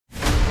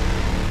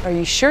Are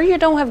you sure you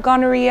don't have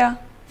gonorrhea?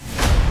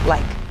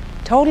 Like,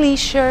 totally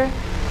sure?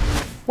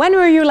 When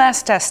were you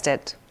last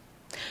tested?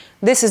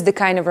 This is the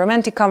kind of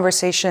romantic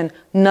conversation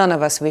none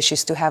of us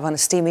wishes to have on a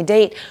steamy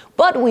date,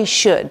 but we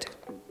should.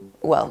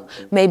 Well,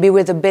 maybe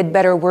with a bit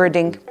better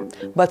wording.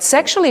 But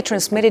sexually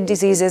transmitted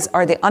diseases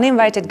are the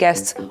uninvited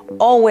guests,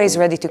 always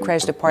ready to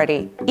crash the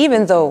party,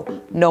 even though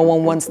no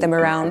one wants them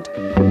around.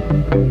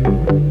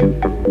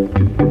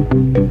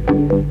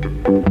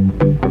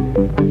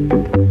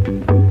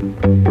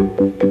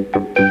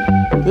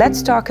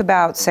 Let's talk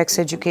about sex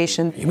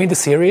education. You mean the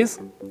series?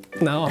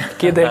 No, I'm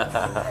kidding.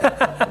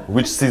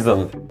 Which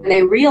season?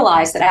 They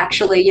realize that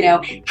actually,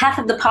 half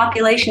of the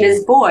population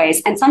is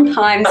boys, and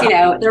sometimes,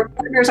 their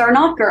partners are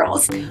not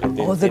girls.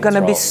 Oh, they're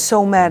gonna be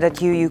so mad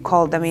at you. You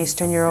called them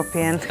Eastern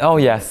European. Oh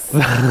yes,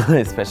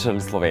 especially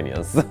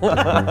Slovenians.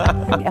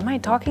 Am I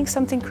talking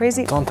something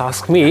crazy? Don't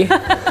ask me.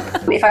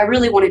 If I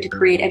really wanted to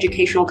create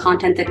educational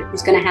content that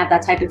was going to have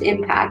that type of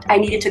impact, I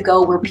needed to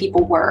go where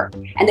people were.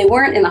 And they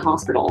weren't in the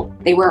hospital,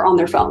 they were on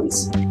their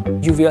phones.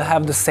 You will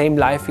have the same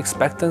life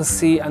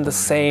expectancy and the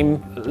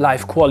same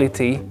life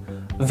quality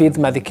with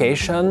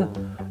medication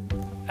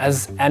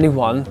as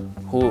anyone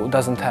who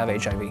doesn't have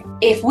HIV.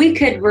 If we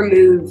could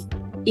remove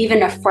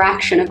even a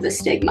fraction of the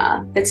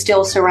stigma that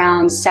still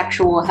surrounds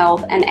sexual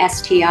health and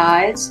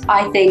STIs,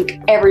 I think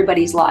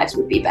everybody's lives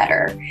would be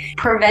better.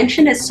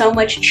 Prevention is so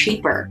much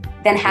cheaper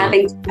than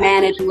having to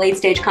manage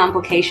late-stage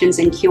complications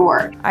and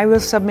cure. I will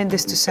submit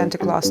this to Santa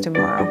Claus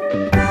tomorrow.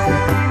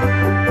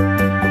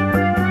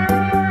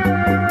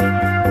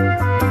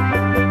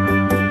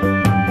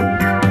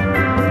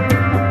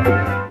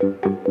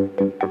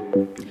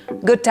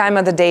 Good time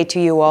of the day to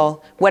you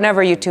all,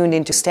 whenever you tuned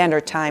into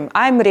Standard Time.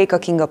 I'm Réka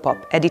Kinga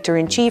Papp,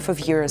 editor-in-chief of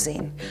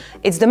Eurozine.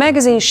 It's the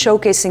magazine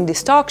showcasing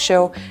this talk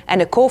show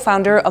and a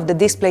co-founder of the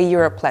Display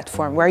Europe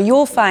platform, where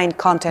you'll find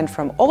content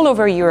from all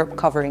over Europe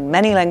covering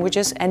many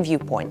languages and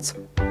viewpoints.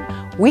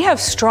 We have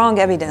strong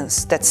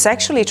evidence that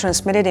sexually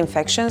transmitted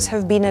infections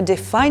have been a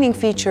defining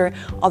feature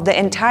of the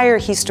entire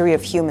history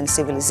of human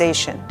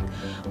civilization.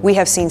 We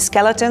have seen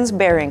skeletons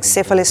bearing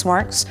syphilis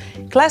marks,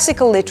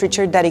 classical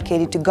literature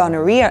dedicated to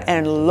gonorrhea,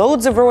 and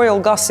loads of royal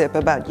gossip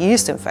about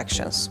yeast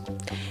infections.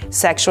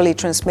 Sexually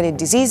transmitted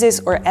diseases,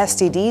 or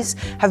STDs,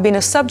 have been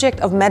a subject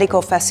of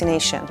medical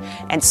fascination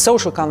and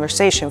social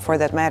conversation, for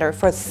that matter,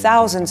 for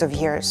thousands of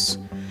years.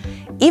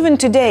 Even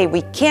today,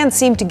 we can't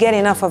seem to get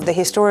enough of the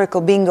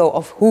historical bingo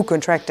of who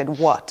contracted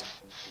what.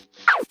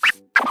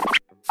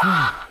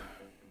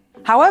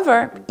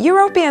 However,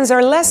 Europeans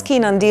are less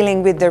keen on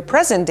dealing with their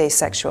present-day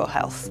sexual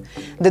health.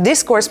 The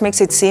discourse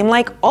makes it seem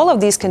like all of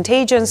these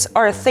contagions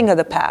are a thing of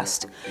the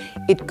past.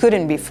 It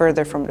couldn't be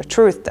further from the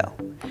truth, though.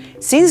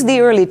 Since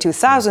the early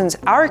 2000s,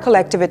 our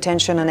collective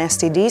attention on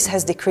STDs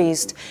has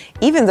decreased,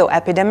 even though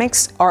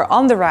epidemics are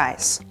on the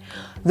rise.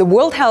 The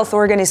World Health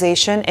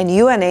Organization and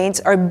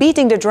UNAIDS are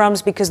beating the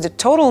drums because the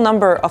total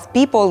number of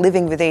people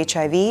living with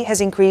HIV has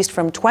increased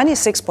from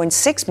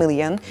 26.6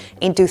 million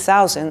in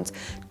 2000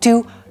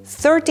 to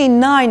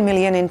 39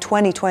 million in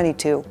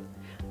 2022.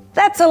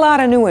 That's a lot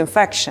of new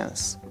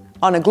infections.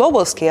 On a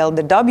global scale,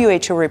 the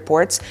WHO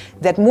reports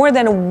that more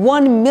than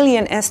 1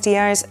 million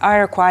STIs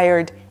are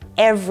acquired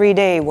every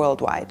day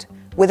worldwide,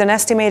 with an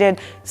estimated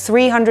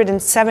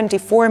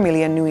 374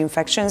 million new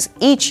infections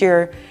each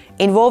year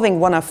involving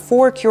one of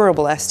 4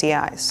 curable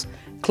STIs: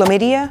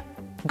 chlamydia,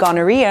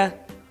 gonorrhea,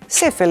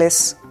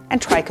 syphilis, and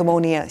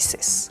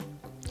trichomoniasis.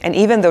 And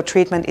even though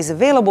treatment is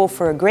available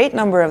for a great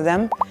number of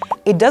them,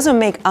 it doesn't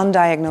make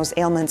undiagnosed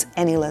ailments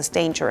any less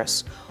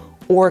dangerous,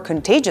 or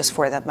contagious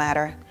for that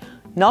matter.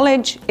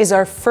 Knowledge is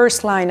our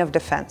first line of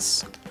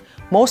defense.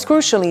 Most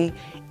crucially,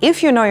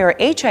 if you know your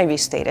HIV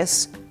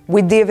status,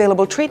 with the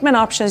available treatment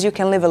options you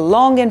can live a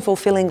long and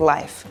fulfilling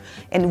life,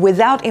 and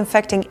without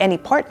infecting any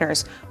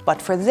partners.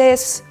 But for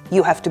this,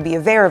 you have to be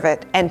aware of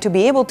it and to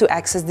be able to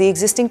access the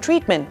existing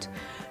treatment.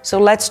 So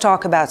let's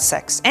talk about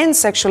sex and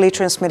sexually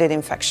transmitted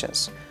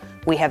infections.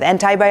 We have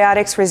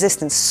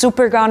antibiotics-resistant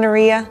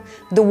supergonorrhea,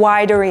 the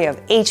wide array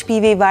of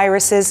HPV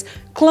viruses,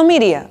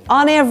 chlamydia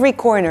on every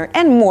corner,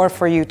 and more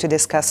for you to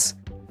discuss.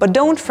 But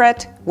don't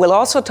fret, we'll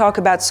also talk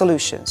about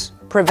solutions,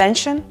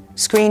 prevention,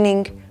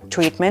 screening,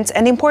 treatments,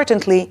 and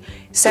importantly,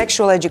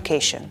 sexual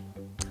education.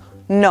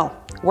 No,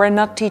 we're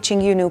not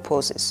teaching you new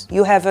poses.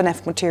 You have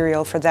enough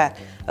material for that,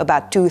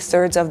 about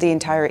 2/3 of the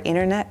entire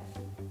internet.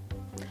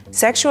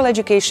 Sexual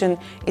education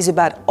is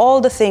about all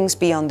the things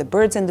beyond the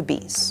birds and the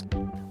bees.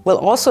 We'll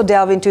also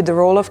delve into the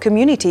role of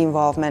community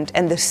involvement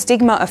and the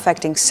stigma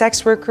affecting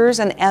sex workers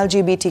and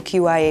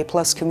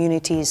LGBTQIA+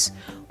 communities,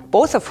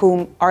 both of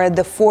whom are at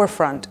the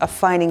forefront of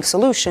finding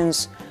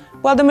solutions,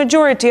 while the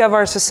majority of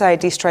our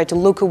societies try to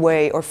look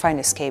away or find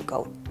a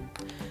scapegoat.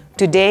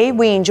 Today,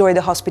 we enjoy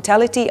the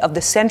hospitality of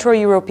the Central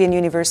European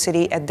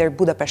University at their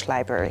Budapest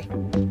library.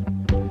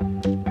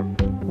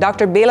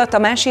 Dr. Béla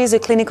Tamási is a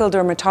clinical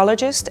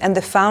dermatologist and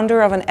the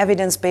founder of an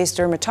evidence-based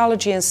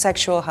dermatology and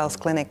sexual health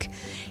clinic.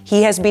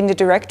 He has been the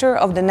director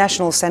of the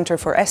National Center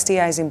for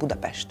STIs in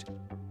Budapest.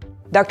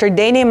 Dr.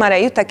 Danae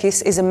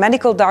Maragouthakis is a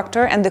medical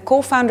doctor and the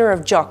co-founder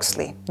of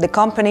Yoxly, the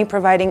company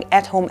providing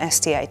at-home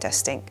STI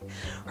testing.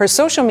 Her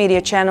social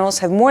media channels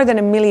have more than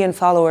 1 million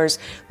followers,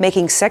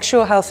 making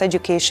sexual health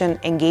education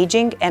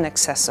engaging and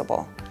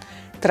accessible.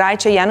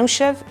 Trajche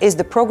Janushev is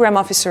the program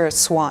officer at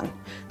SWAN,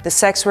 the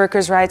Sex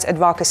Workers' Rights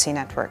Advocacy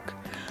Network.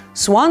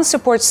 SWAN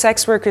supports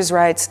sex workers'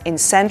 rights in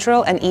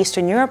Central and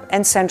Eastern Europe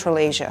and Central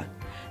Asia.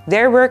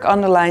 Their work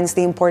underlines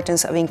the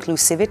importance of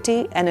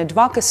inclusivity and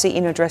advocacy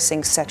in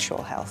addressing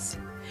sexual health.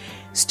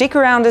 Stick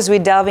around as we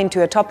delve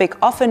into a topic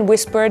often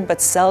whispered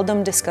but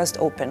seldom discussed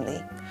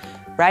openly,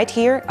 right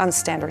here on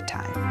Standard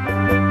Time.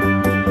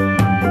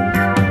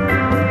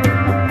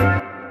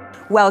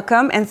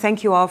 Welcome and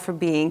thank you all for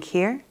being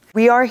here.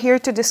 We are here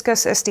to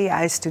discuss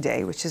STIs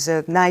today, which is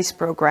a nice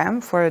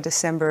program for a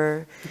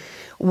December,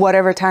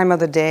 whatever time of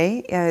the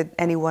day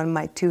anyone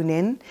might tune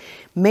in.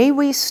 May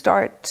we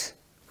start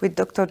with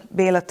Dr.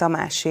 Béla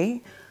Tamási.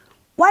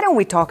 Why don't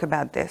we talk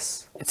about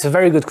this? It's a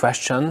very good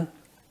question,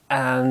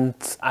 and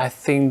I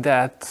think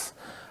that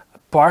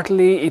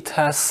partly it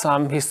has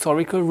some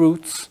historical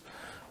roots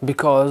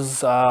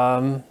because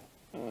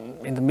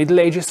in the Middle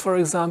Ages, for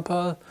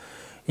example,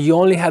 you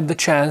only had the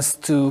chance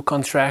to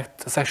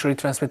contract a sexually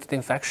transmitted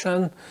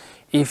infection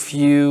if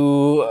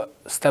you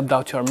stepped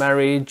out your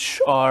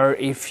marriage or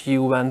if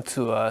you went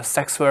to a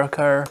sex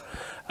worker,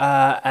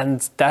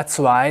 and that's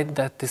why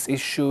that this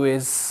issue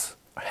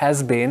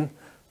has been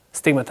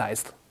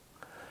stigmatized.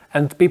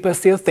 And people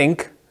still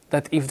think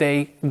that if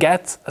they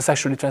get a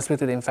sexually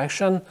transmitted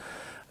infection,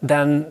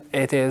 then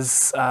it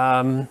is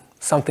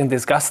something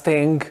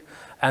disgusting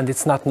and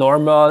it's not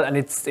normal and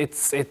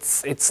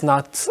it's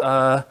not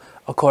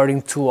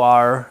according to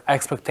our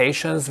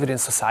expectations within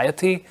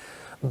society.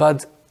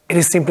 But it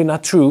is simply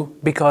not true,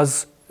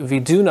 because we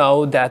do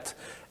know that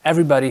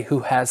everybody who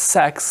has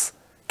sex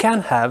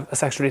can have a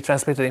sexually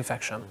transmitted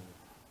infection.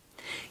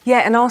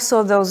 Yeah, and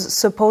also those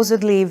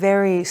supposedly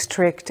very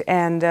strict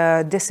and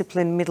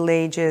disciplined Middle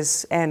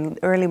Ages and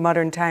early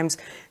modern times,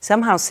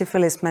 somehow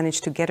syphilis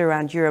managed to get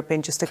around Europe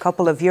in just a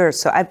couple of years.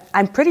 So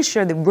I'm pretty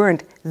sure they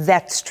weren't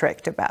that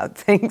strict about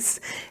things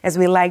as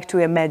we like to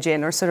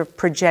imagine or sort of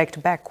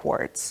project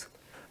backwards.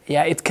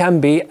 Yeah, it can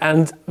be,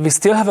 and we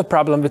still have a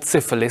problem with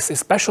syphilis,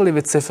 especially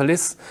with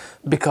syphilis,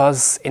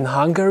 because in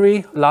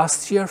Hungary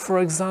last year, for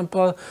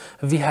example,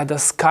 we had a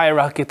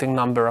skyrocketing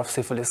number of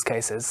syphilis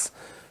cases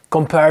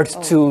compared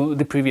to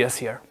the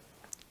previous year.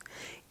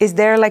 Is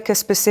there like a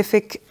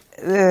specific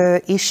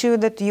issue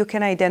that you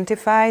can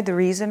identify, the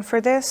reason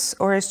for this,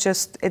 or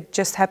it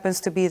just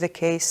happens to be the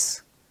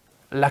case?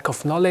 Lack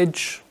of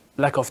knowledge,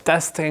 lack of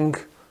testing,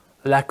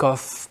 lack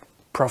of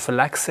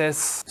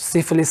prophylaxis.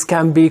 Syphilis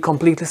can be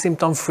completely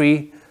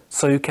symptom-free,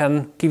 so you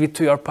can give it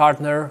to your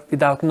partner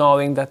without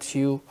knowing that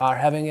you are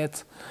having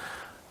it.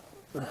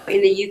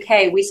 In the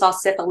UK, we saw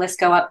syphilis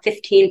go up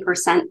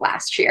 15%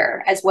 last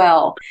year as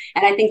well.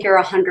 And I think you're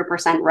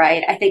 100%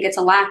 right. I think it's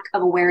a lack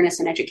of awareness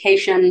and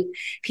education.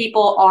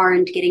 People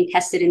aren't getting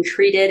tested and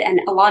treated. And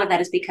a lot of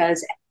that is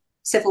because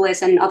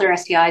syphilis and other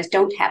STIs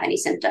don't have any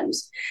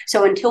symptoms.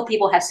 So until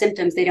people have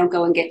symptoms, they don't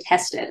go and get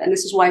tested. And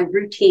this is why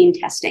routine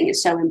testing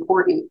is so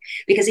important,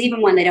 because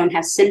even when they don't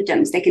have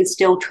symptoms, they can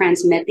still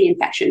transmit the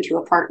infection to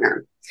a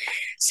partner.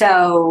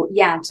 So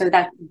yeah, so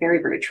that's very,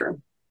 very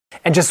true.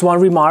 And just one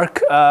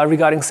remark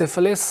regarding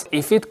syphilis.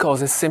 If it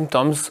causes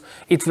symptoms,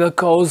 it will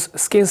cause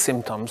skin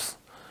symptoms.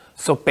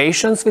 So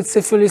patients with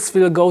syphilis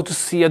will go to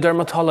see a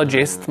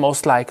dermatologist,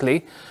 most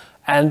likely.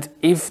 And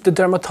if the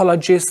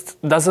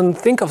dermatologist doesn't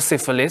think of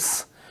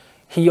syphilis,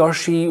 he or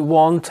she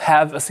won't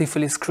have a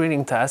syphilis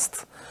screening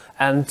test,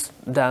 and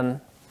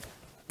then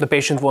the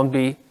patient won't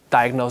be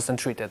diagnosed and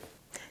treated.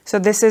 So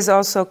this is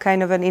also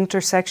kind of an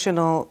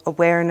intersectional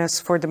awareness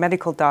for the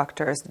medical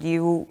doctors.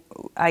 You,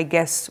 I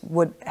guess,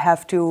 would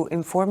have to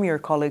inform your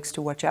colleagues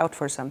to watch out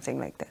for something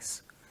like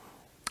this.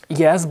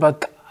 Yes,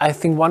 but I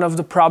think one of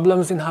the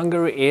problems in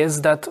Hungary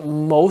is that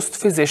most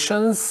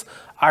physicians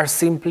are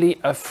simply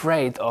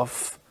afraid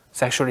of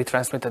sexually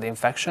transmitted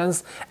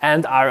infections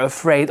and are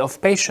afraid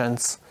of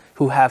patients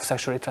who have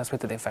sexually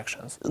transmitted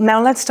infections.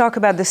 Now let's talk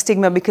about the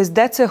stigma, because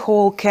that's a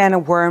whole can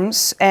of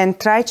worms. And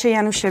Trajche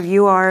Janushev,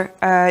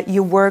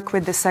 you work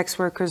with the Sex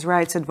Workers'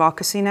 Rights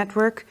Advocacy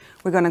Network.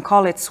 We're going to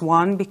call it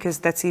SWAN because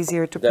that's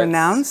easier to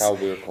pronounce. How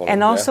we're calling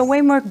and also way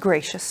more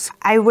gracious.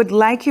 I would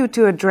like you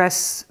to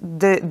address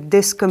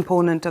this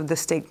component of the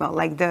stigma,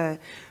 like the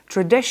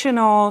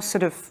traditional,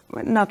 sort of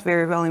not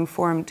very well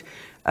informed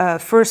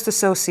first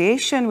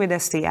association with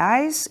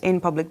STIs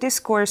in public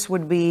discourse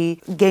would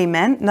be gay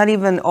men, not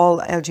even all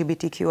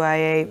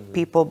LGBTQIA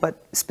people, but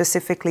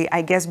specifically,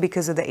 I guess,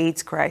 because of the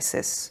AIDS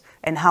crisis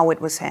and how it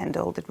was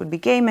handled. It would be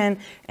gay men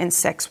and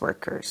sex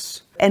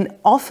workers. And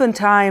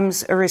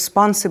oftentimes, a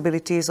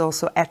responsibility is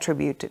also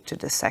attributed to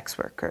the sex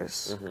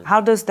workers.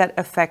 How does that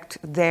affect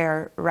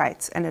their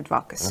rights and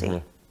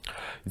advocacy?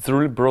 It's a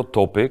really broad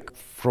topic.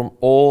 From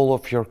all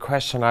of your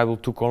question, I will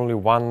took only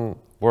one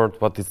word,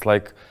 but it's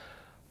like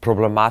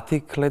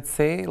problematic, let's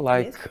say,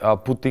 like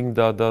putting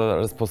the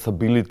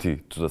responsibility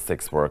to the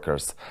sex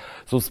workers.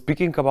 So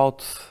speaking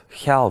about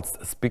health,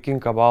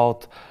 speaking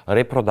about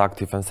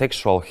reproductive and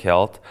sexual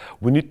health,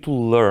 we need to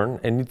learn,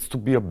 and needs to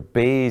be a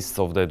base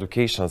of the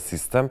education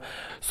system,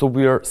 so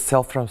we are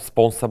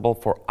self-responsible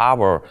for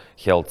our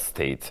health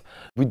state.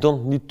 We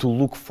don't need to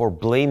look for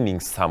blaming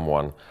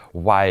someone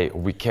why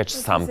we catch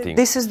something.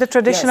 This is the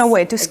traditional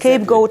way to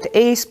scapegoat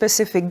a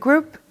specific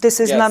group. This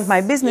is not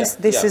my business.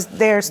 This is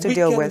theirs to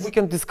deal with. We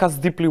can discuss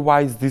deeply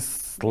why is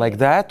this like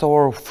that,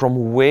 or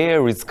from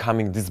where is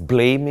coming this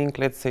blaming,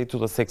 let's say, to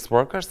the sex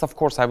workers. Of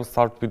course, I will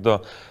start with the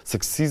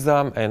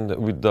sexism and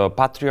with the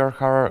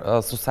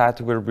patriarchal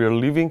society where we are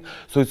living.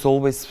 So it's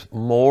always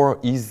more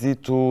easy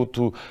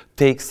to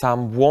take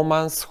some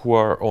women who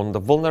are on the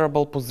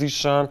vulnerable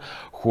position,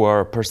 who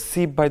are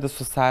perceived by the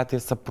society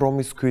as a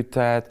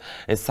promiscuous,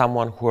 as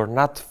someone who are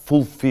not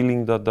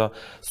fulfilling the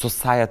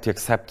society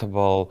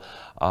acceptable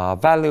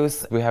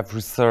values. We have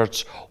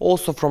research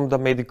also from the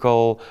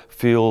medical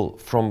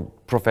field, from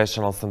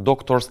professionals and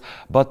doctors,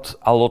 but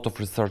a lot of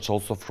research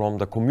also from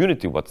the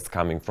community, what's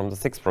coming from the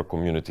sex work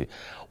community.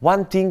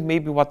 One thing,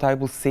 maybe what I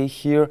will say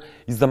here,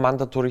 is the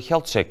mandatory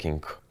health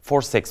checking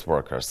for sex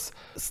workers,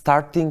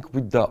 starting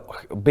with the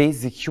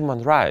basic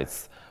human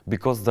rights.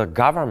 Because the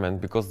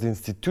government, because the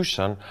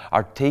institution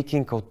are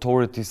taking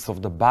authorities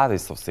of the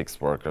bodies of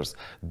sex workers.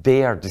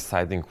 They are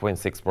deciding when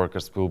sex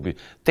workers will be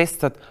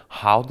tested,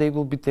 how they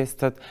will be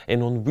tested,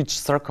 and on which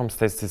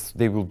circumstances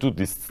they will do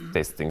this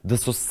testing. The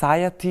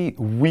society,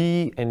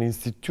 we, an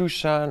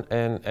institution,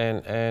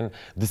 and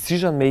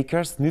decision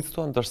makers needs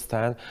to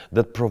understand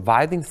that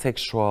providing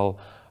sexual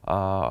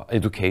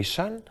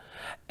education,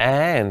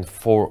 and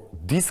for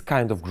these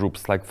kind of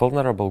groups, like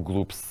vulnerable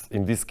groups,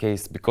 in this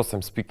case, because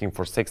I'm speaking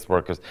for sex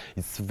workers,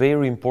 it's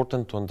very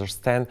important to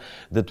understand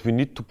that we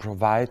need to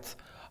provide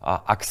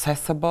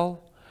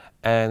accessible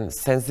and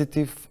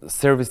sensitive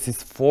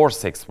services for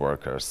sex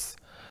workers.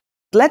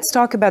 Let's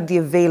talk about the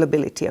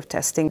availability of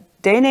testing.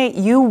 Danae,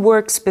 you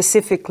work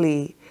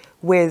specifically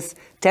with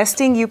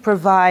testing. You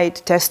provide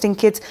testing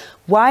kits.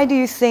 Why do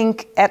you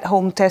think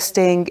at-home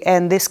testing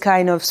and this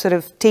kind of sort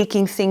of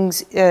taking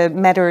things,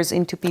 matters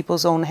into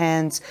people's own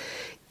hands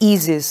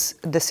eases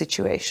the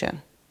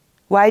situation?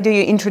 Why do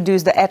you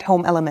introduce the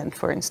at-home element,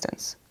 for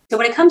instance? So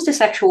when it comes to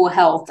sexual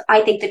health,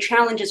 I think the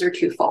challenges are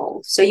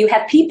twofold. So you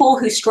have people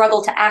who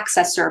struggle to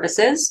access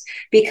services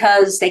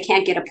because they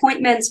can't get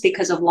appointments,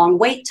 because of long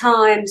wait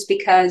times,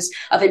 because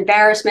of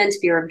embarrassment,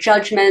 fear of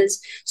judgment.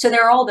 So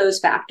there are all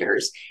those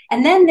factors.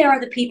 And then there are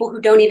the people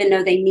who don't even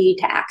know they need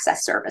to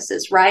access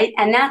services, right?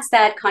 And that's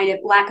that kind of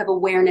lack of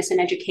awareness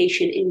and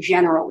education in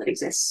general that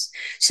exists.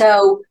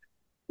 So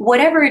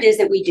whatever it is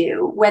that we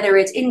do, whether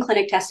it's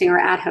in-clinic testing or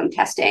at-home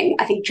testing,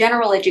 I think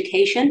general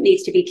education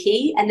needs to be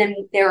key. And then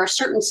there are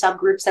certain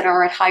subgroups that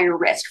are at higher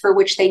risk for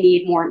which they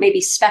need more, maybe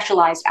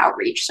specialized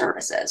outreach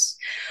services.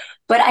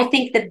 But I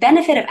think the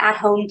benefit of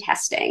at-home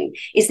testing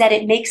is that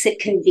it makes it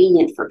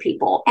convenient for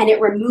people and it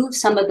removes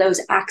some of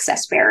those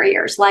access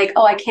barriers like,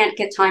 oh, I can't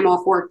get time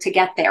off work to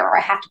get there, or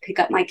I have to pick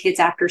up my kids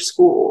after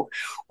school,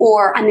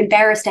 or I'm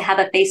embarrassed to have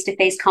a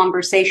face-to-face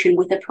conversation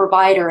with a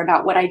provider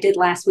about what I did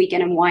last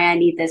weekend and why I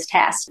need this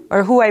test.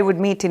 Or who I would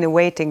meet in a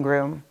waiting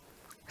room.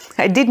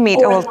 I did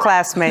meet old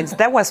classmates.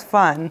 That was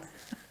fun.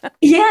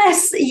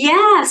 Yes,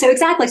 yeah. So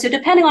exactly. So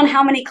depending on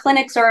how many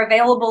clinics are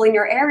available in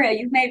your area,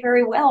 you may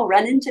very well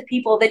run into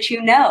people that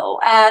you know.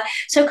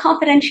 So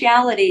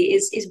confidentiality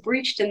is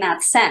breached in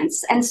that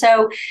sense. And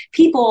so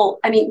people,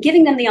 I mean,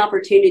 giving them the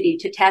opportunity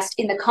to test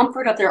in the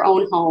comfort of their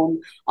own home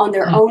on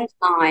their own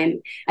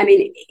time, I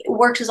mean, it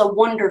works as a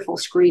wonderful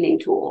screening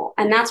tool.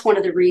 And that's one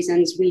of the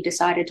reasons we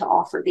decided to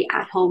offer the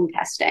at-home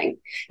testing.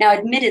 Now,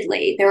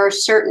 admittedly, there are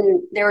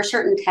certain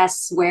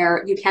tests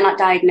where you cannot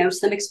diagnose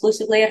them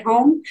exclusively at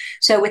home.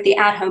 So with the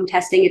at-home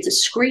testing, it's a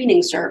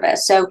screening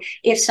service. So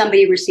if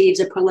somebody receives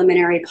a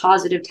preliminary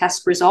positive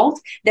test result,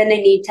 then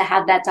they need to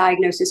have that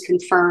diagnosis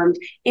confirmed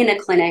in a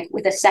clinic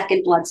with a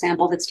second blood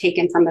sample that's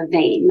taken from a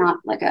vein, not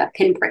like a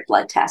pinprick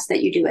blood test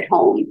that you do at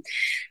home.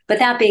 But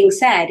that being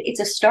said, it's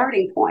a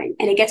starting point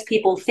and it gets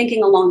people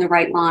thinking along the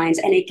right lines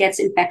and it gets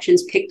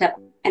infections picked up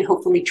and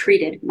hopefully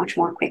treated much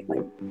more quickly.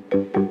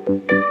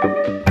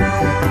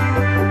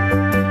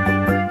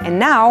 And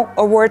now,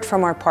 a word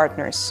from our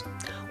partners.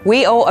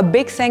 We owe a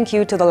big thank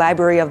you to the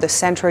Library of the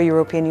Central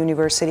European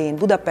University in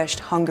Budapest,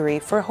 Hungary,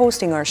 for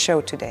hosting our show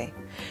today.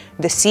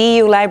 The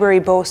CEU Library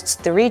boasts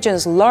the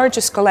region's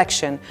largest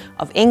collection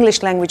of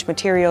English language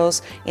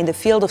materials in the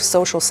field of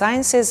social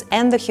sciences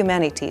and the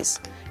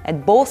humanities.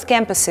 At both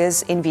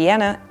campuses in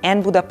Vienna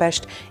and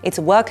Budapest, it's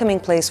a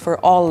welcoming place for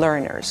all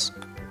learners.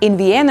 In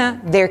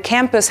Vienna, their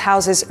campus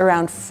houses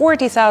around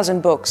 40,000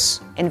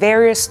 books and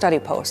various study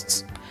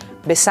posts.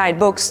 Beside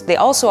books, they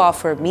also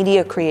offer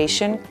media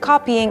creation,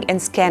 copying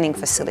and scanning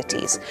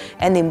facilities.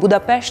 And in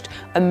Budapest,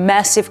 a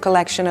massive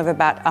collection of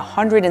about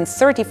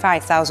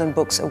 135,000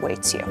 books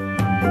awaits you.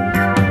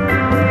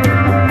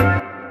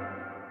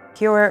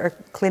 You're a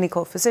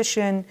clinical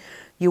physician,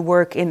 you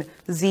work in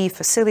the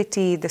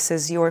facility, this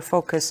is your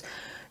focus.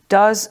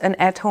 Does an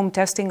at-home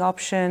testing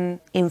option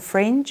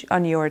infringe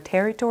on your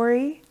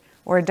territory?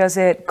 Or does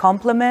it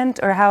complement?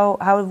 Or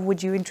how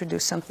would you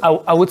introduce something?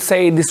 I would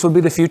say this will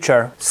be the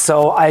future.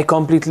 So I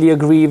completely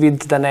agree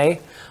with Danae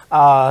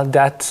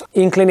that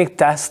in-clinic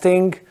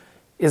testing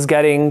is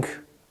getting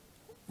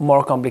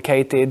more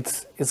complicated,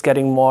 it's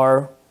getting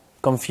more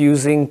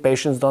confusing,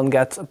 patients don't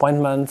get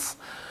appointments.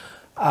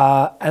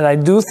 And I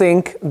do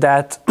think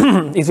that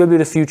it will be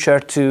the future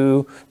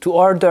to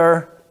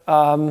order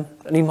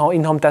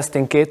in-home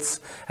testing kits,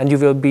 and you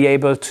will be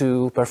able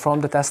to perform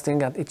the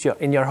testing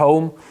in your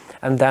home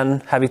and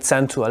then have it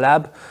sent to a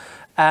lab.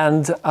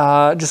 And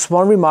just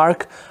one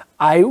remark,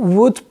 I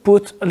would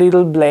put a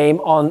little blame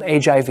on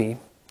HIV,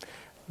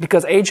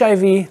 because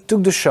HIV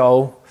took the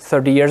show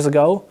 30 years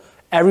ago.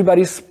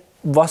 Everybody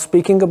was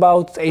speaking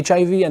about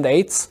HIV and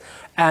AIDS,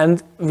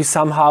 and we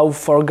somehow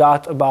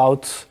forgot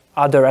about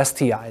other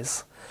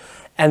STIs.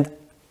 And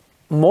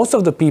most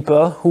of the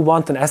people who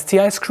want an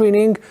STI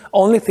screening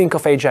only think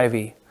of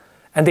HIV.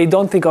 And they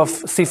don't think of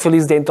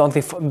syphilis, they don't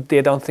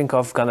think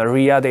of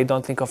gonorrhea, they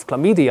don't think of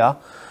chlamydia.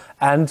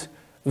 And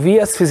we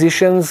as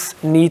physicians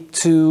need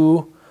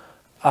to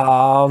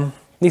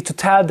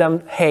tell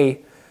them,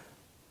 hey,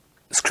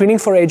 screening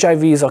for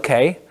HIV is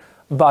okay,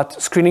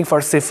 but screening for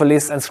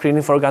syphilis and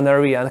screening for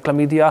gonorrhea and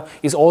chlamydia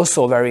is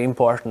also very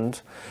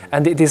important.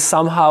 And it is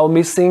somehow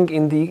missing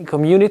in the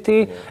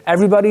community.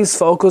 Everybody is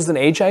focused on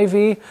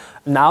HIV.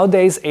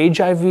 Nowadays,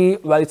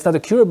 HIV, well, it's not a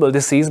curable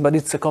disease, but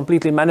it's a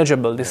completely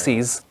manageable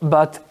disease.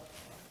 But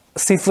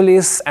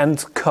syphilis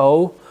and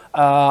co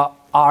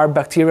are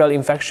bacterial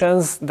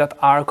infections that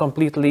are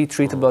completely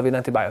treatable with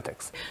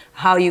antibiotics.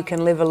 How you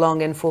can live a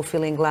long and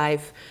fulfilling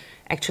life,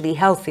 actually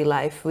healthy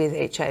life with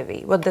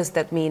HIV. What does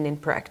that mean in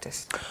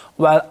practice?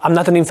 Well, I'm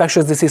not an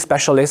infectious disease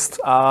specialist,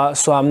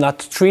 so I'm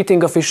not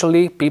treating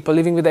officially people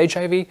living with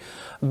HIV,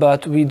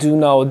 but we do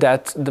know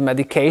that the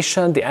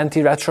medication, the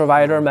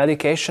antiretroviral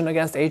medication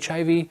against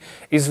HIV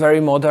is very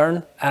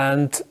modern,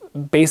 and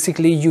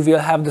basically you will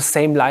have the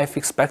same life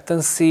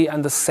expectancy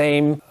and the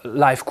same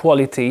life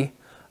quality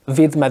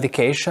with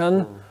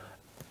medication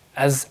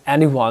as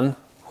anyone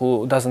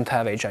who doesn't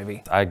have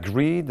HIV. I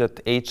agree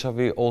that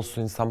HIV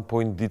also in some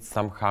point did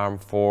some harm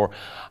for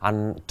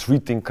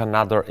treating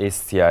another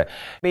STI.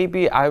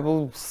 Maybe I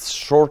will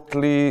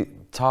shortly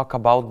talk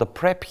about the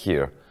PrEP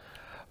here,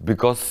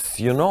 because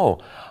you know,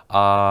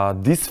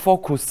 this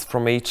focus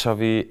from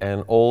HIV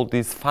and all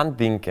this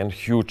funding and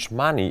huge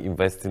money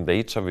invested in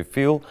the HIV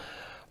field,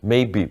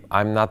 maybe,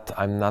 I'm not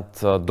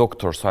a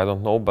doctor, so I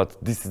don't know, but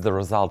this is the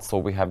result. So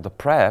we have the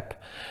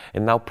PrEP,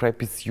 and now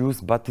PrEP is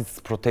used, but it's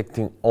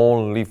protecting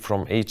only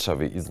from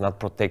HIV. It's not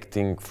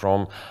protecting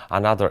from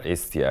another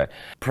STI.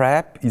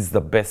 PrEP is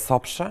the best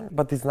option,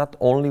 but it's not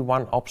only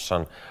one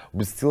option.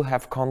 We still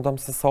have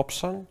condoms as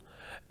option,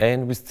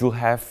 and we still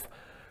have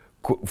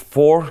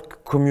for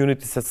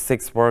communities as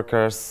sex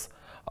workers,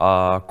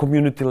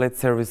 community-led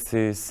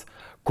services,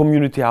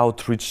 community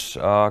outreach,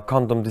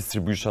 condom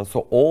distribution.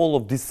 So all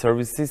of these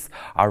services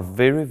are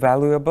very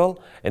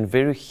valuable and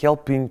very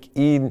helping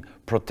in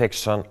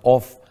protection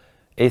of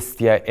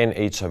STI and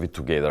HIV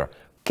together.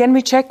 Can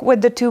we check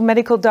with the two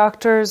medical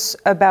doctors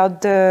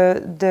about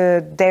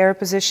their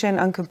position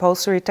on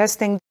compulsory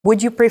testing?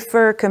 Would you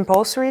prefer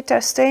compulsory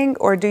testing,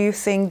 or do you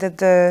think that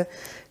the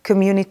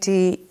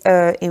community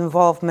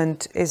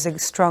involvement is a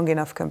strong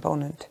enough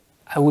component?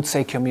 I would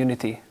say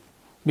community,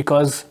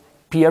 because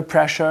peer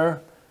pressure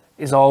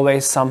is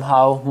always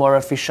somehow more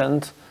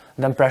efficient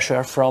than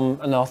pressure from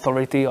an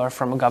authority or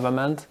from a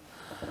government,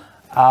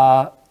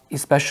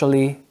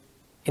 especially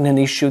in an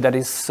issue that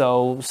is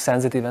so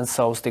sensitive and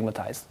so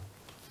stigmatized.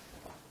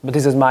 But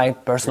this is my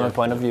personal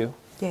point of view.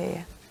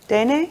 Yeah.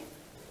 Danae?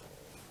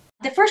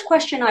 The first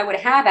question I would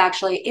have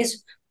actually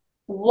is,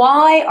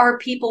 why are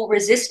people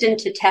resistant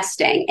to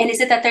testing? And is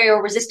it that they are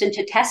resistant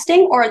to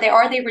testing, or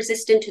are they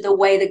resistant to the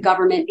way the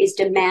government is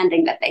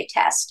demanding that they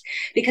test?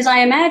 Because I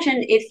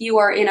imagine if you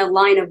are in a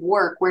line of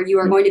work where you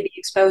are going to be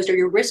exposed, or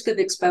your risk of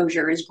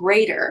exposure is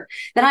greater,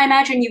 then I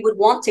imagine you would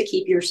want to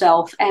keep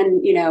yourself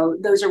and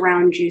those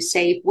around you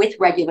safe with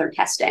regular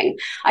testing.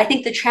 I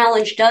think the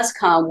challenge does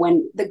come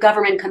when the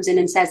government comes in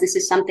and says this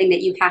is something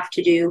that you have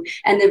to do,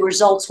 and the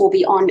results will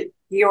be on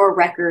your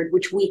record,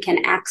 which we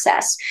can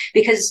access,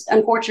 because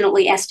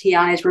unfortunately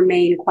STIs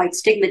remain quite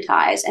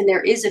stigmatized and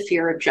there is a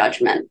fear of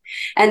judgment.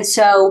 And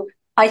so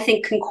I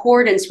think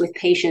concordance with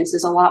patients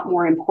is a lot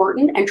more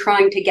important, and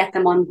trying to get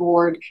them on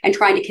board and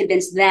trying to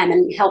convince them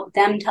and help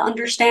them to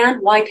understand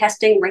why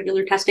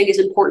regular testing is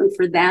important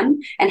for them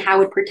and how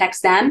it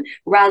protects them,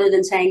 rather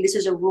than saying this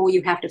is a rule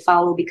you have to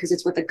follow because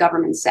it's what the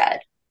government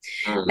said.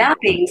 That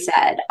being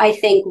said, I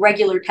think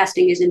regular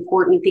testing is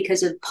important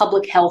because of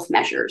public health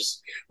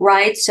measures,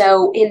 right?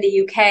 So in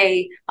the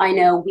UK, I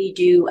know we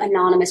do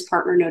anonymous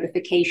partner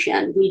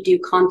notification, we do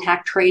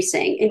contact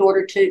tracing in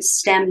order to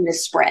stem the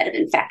spread of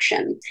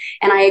infection.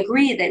 And I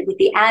agree that with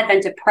the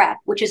advent of PrEP,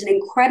 which is an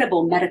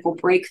incredible medical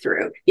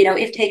breakthrough, you know,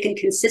 if taken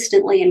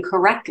consistently and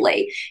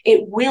correctly,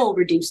 it will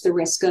reduce the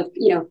risk of,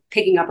 you know,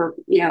 picking up,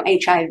 you know,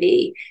 HIV.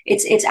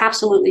 It's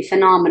absolutely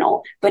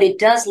phenomenal, but it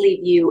does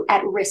leave you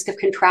at risk of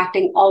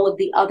contracting all of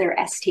the other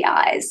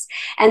STIs.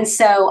 And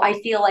so I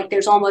feel like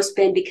there's almost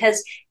been,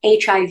 because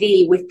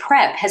HIV with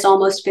PrEP has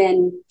almost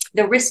been,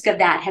 the risk of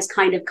that has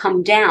kind of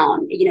come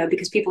down, you know,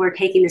 because people are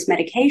taking this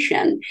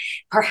medication.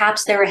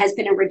 Perhaps there has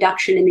been a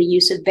reduction in the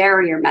use of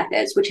barrier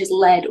methods, which has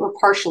led or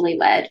partially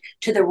led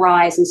to the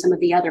rise in some of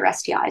the other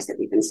STIs that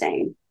we've been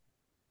saying.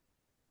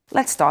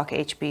 Let's talk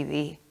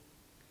HPV.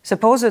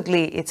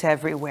 Supposedly it's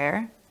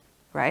everywhere,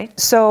 right?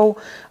 So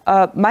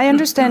my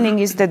understanding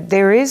is that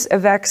there is a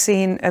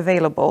vaccine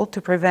available to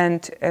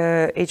prevent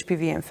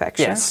HPV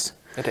infection. Yes,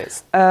 it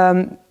is.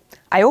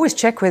 I always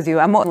check with you.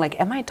 I'm like,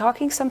 am I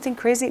talking something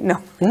crazy?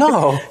 No.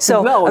 No.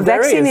 So no, a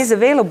vaccine is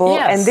available,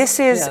 yes, and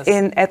this is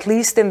in, at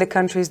least in the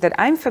countries that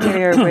I'm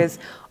familiar with,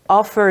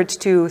 offered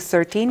to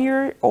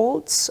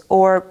 13-year-olds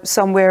or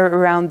somewhere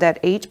around that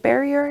age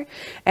barrier.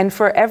 And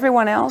for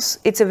everyone else,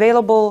 it's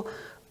available,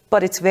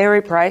 but it's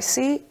very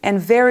pricey and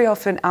very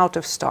often out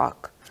of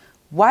stock.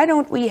 Why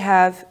don't we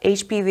have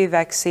HPV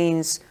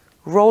vaccines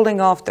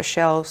rolling off the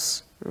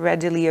shelves,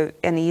 readily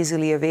and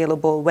easily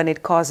available when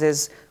it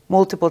causes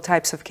multiple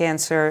types of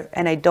cancer,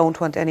 and I don't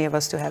want any of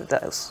us to have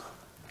those?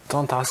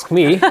 Don't ask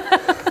me,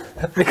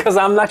 because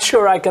I'm not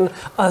sure I can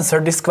answer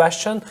this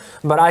question,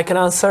 but I can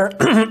answer,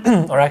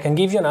 or I can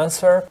give you an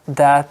answer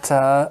that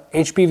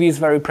HPV is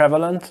very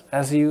prevalent,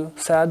 as you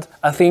said.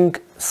 I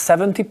think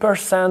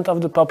 70%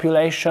 of the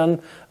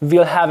population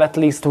will have at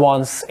least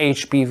once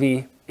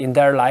HPV in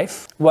their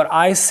life. What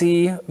I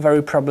see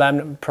very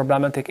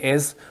problematic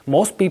is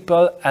most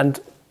people and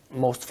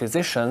most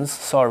physicians,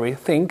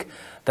 think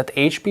that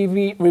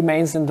HPV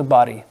remains in the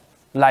body,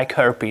 like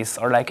herpes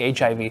or like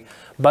HIV.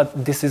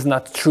 But this is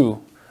not true,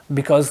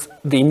 because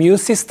the immune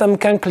system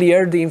can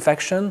clear the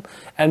infection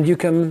and you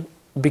can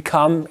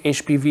become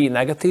HPV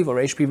negative or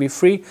HPV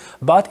free.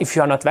 But if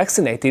you are not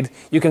vaccinated,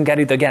 you can get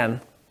it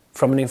again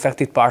from an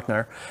infected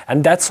partner.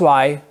 And that's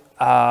why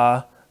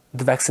the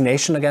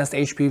vaccination against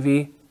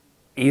HPV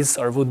is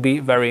or would be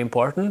very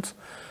important.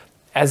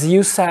 As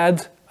you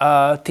said,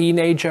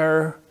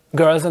 teenager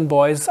girls and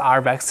boys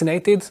are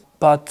vaccinated,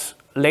 but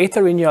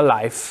later in your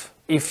life,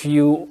 if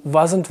you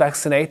wasn't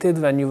vaccinated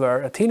when you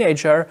were a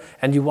teenager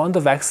and you want the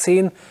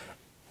vaccine,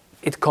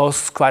 it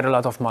costs quite a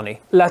lot of money.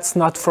 Let's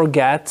not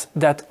forget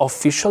that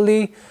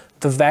officially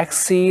the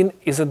vaccine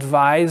is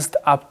advised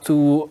up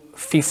to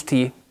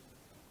 50.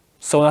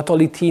 So not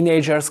only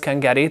teenagers can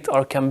get it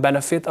or can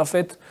benefit of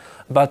it,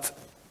 but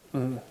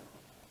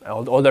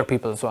older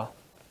people as well.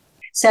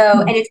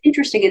 So, and it's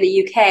interesting in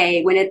the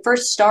UK, when it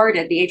first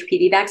started, the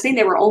HPV vaccine,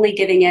 they were only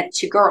giving it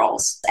to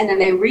girls. And then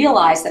they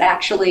realized that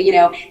actually, you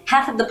know,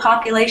 half of the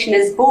population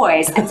is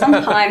boys. And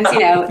sometimes, you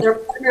know, their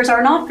partners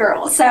are not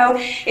girls. So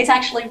it's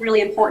actually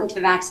really important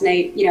to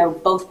vaccinate, you know,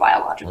 both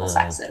biological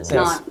sexes,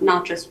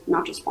 not just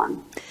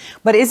one.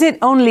 But is it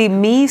only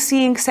me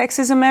seeing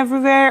sexism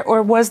everywhere,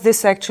 or was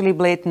this actually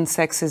blatant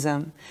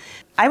sexism?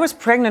 I was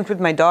pregnant with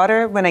my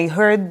daughter when I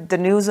heard the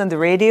news on the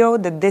radio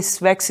that this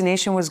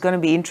vaccination was going to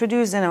be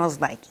introduced, and I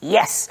was like,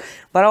 yes,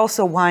 but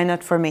also why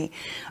not for me?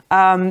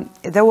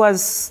 That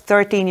was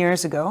 13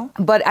 years ago.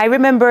 But I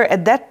remember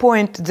at that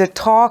point, the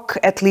talk,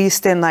 at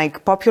least in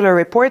like popular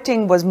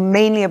reporting, was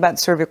mainly about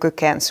cervical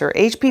cancer.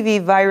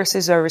 HPV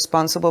viruses are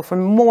responsible for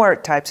more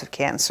types of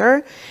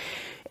cancer.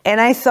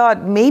 And I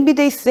thought maybe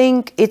they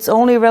think it's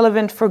only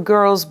relevant for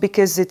girls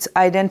because it's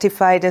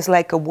identified as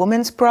like a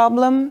woman's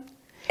problem.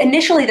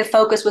 Initially, the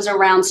focus was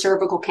around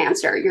cervical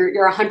cancer.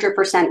 You're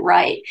 100%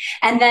 right.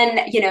 And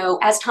then, you know,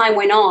 as time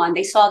went on,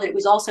 they saw that it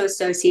was also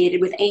associated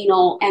with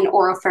anal and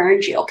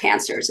oropharyngeal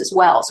cancers as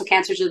well. So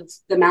cancers of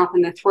the mouth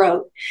and the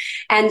throat.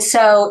 And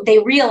so they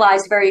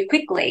realized very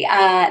quickly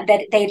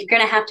that they're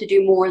going to have to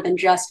do more than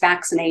just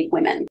vaccinate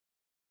women.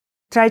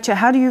 Trajche,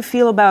 how do you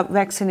feel about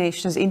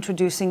vaccinations,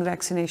 introducing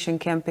vaccination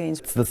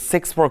campaigns? The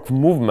sex work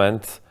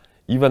movement,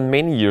 even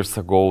many years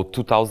ago,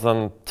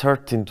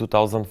 2013,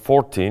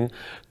 2014,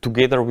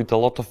 together with a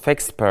lot of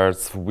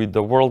experts, with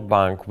the World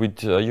Bank, with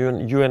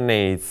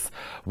UNAIDS,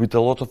 with a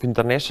lot of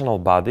international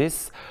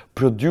bodies,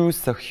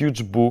 produced a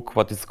huge book,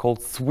 what is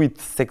called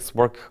SWIT, Sex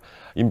Work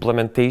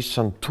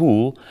Implementation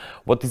Tool,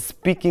 what is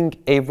speaking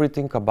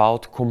everything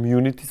about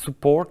community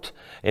support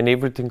and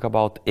everything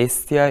about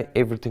STI,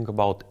 everything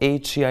about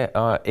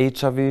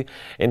HIV,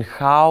 and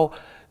how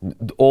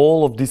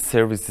all of these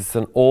services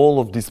and all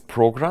of these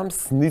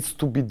programs needs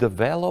to be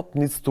developed,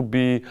 needs to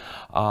be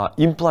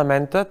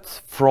implemented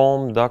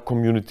from the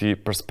community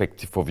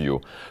perspective of view.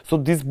 So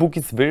this book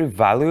is very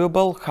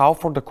valuable, how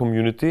for the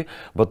community,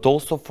 but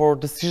also for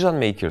decision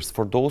makers,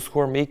 for those who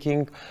are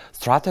making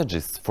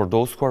strategies, for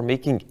those who are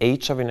making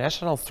HIV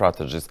national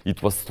strategies.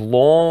 It was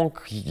long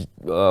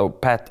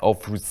path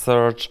of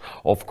research,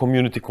 of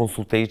community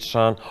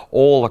consultation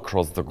all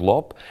across the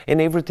globe,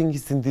 and everything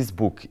is in this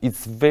book.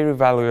 It's very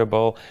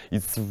valuable,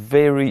 it's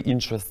very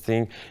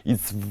interesting,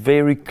 it's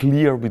very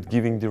clear with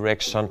giving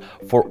direction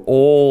for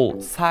all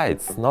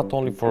sides, not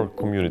only for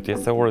community,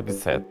 as I already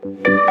said.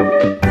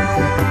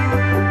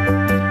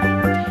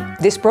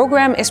 This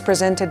program is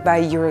presented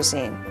by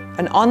Eurozine,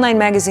 an online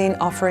magazine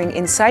offering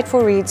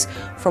insightful reads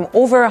from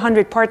over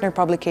 100 partner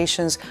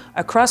publications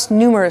across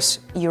numerous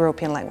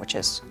European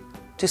languages.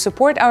 To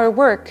support our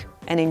work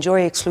and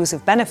enjoy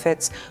exclusive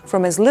benefits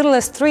from as little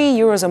as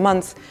 €3 a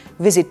month,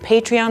 visit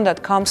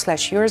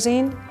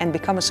patreon.com/Eurozine and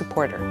become a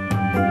supporter.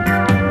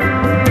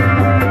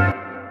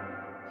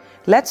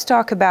 Let's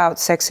talk about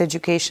sex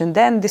education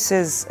then. This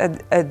is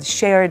a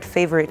shared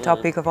favorite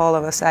topic of all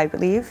of us, I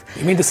believe.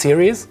 You mean the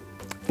series?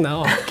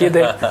 No,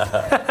 kidding.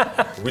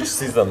 Which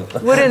season?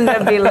 Wouldn't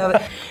that be lovely?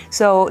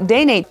 So,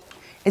 Danae,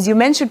 as you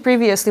mentioned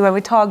previously when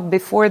we talked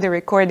before the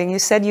recording, you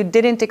said you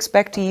didn't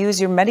expect to use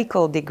your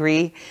medical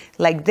degree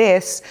like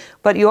this,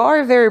 but you are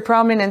a very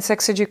prominent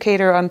sex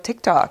educator on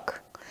TikTok.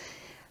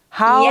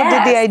 How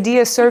did the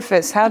idea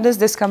surface? How does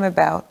this come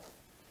about?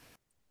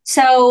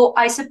 So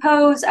I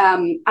suppose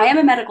I am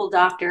a medical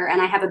doctor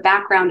and I have a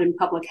background in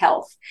public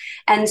health.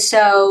 And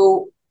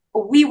so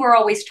we were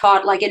always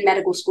taught, like in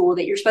medical school,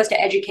 that you're supposed to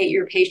educate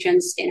your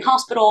patients in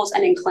hospitals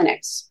and in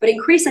clinics. But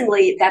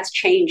increasingly, that's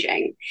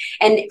changing.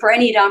 And for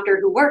any doctor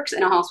who works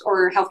in a hospital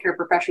or a healthcare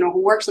professional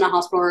who works in a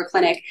hospital or a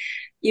clinic,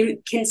 you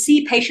can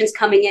see patients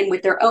coming in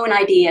with their own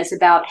ideas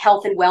about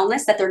health and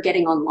wellness that they're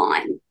getting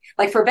online.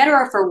 Like for better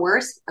or for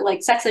worse,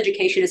 like sex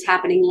education is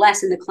happening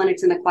less in the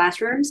clinics and the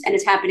classrooms, and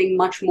is happening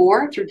much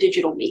more through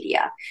digital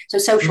media, so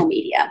social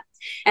media.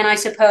 And I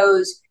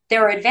suppose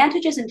there are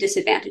advantages and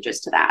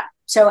disadvantages to that.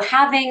 So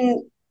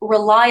having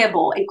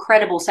reliable and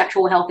credible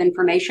sexual health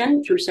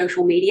information through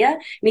social media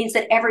means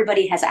that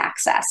everybody has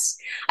access.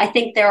 I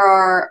think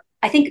over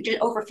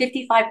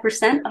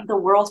 55% of the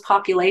world's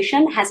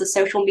population has a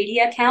social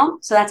media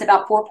account. So that's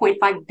about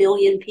 4.5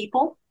 billion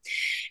people.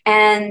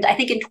 And I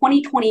think in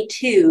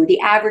 2022,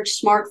 the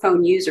average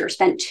smartphone user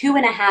spent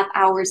 2.5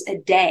 hours a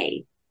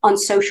day on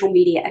social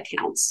media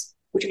accounts,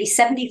 which would be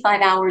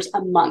 75 hours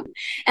a month.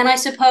 And I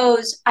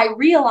suppose I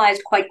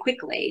realized quite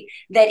quickly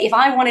that if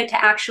I wanted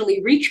to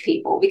actually reach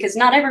people, because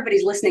not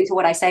everybody's listening to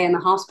what I say in the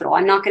hospital,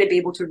 I'm not going to be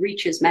able to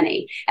reach as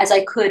many as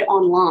I could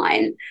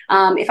online.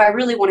 If I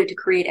really wanted to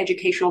create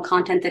educational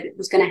content that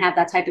was going to have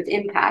that type of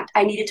impact,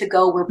 I needed to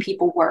go where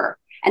people were.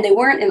 And they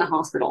weren't in the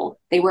hospital,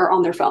 they were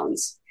on their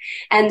phones.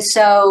 And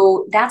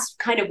so that's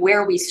kind of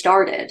where we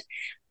started.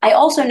 I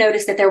also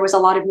noticed that there was a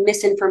lot of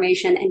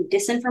misinformation and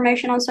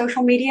disinformation on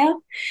social media.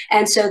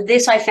 And so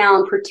this I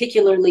found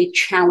particularly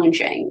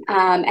challenging.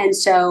 And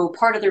so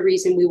part of the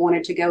reason we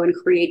wanted to go and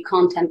create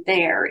content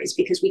there is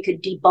because we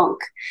could debunk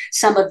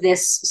some of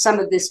this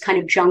kind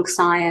of junk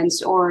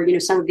science, or,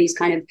 some of these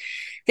kind of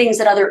things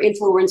that other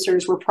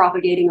influencers were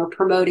propagating or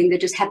promoting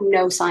that just have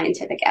no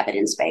scientific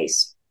evidence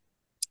base.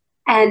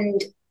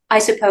 And I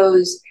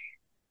suppose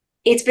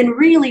it's been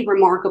really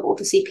remarkable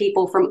to see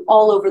people from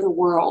all over the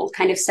world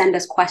kind of send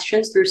us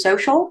questions through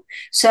social.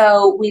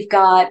 So we've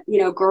got,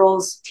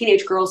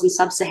 teenage girls in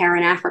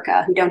sub-Saharan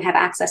Africa who don't have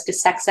access to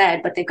sex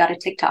ed, but they've got a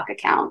TikTok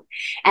account.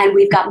 And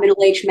we've got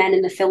middle-aged men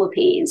in the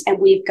Philippines. And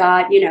we've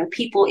got,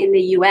 people in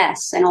the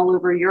US and all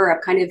over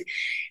Europe kind of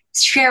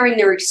sharing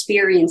their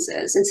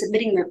experiences and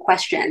submitting their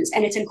questions.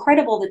 And it's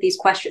incredible that these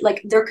questions, like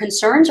their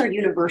concerns are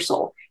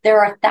universal. There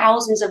are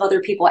thousands of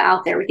other people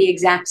out there with the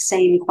exact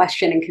same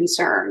question and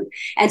concern.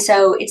 And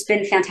so it's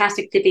been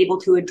fantastic to be able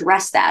to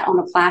address that on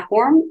a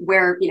platform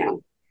where,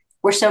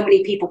 where so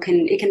many people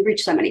it can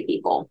reach so many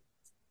people.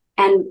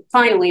 And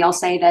finally, I'll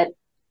say that,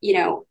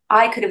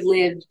 I could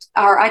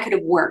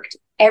have worked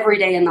every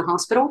day in the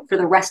hospital for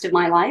the rest of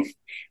my life,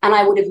 and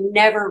I would have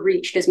never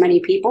reached as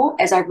many people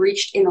as I've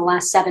reached in the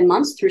last 7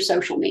 months through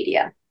social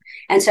media.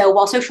 And so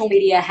while social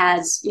media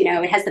has,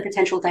 it has the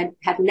potential to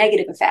have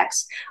negative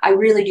effects, I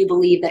really do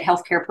believe that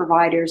healthcare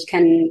providers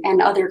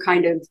and other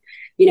kind of,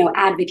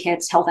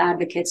 health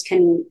advocates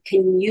can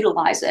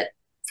utilize it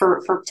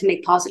to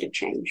make positive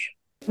change.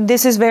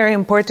 This is very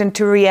important,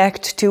 to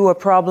react to a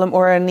problem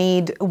or a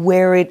need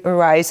where it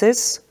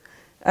arises.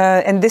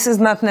 And this is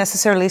not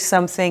necessarily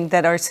something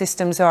that our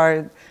systems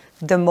are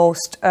the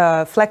most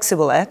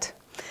flexible at.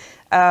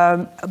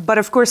 But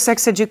of course,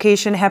 sex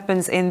education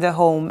happens in the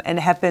home and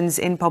happens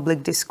in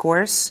public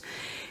discourse.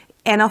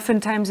 And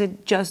oftentimes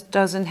it just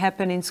doesn't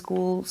happen in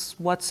schools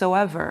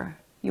whatsoever.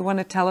 You want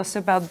to tell us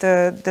about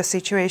the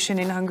situation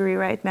in Hungary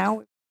right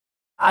now?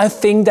 I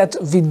think that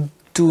we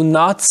do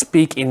not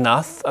speak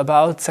enough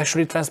about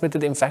sexually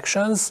transmitted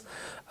infections.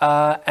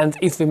 And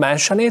if we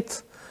mention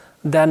it,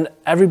 then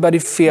everybody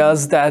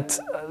feels that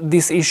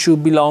this issue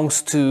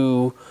belongs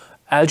to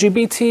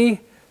LGBT,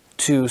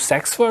 to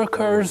sex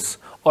workers,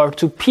 or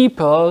to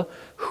people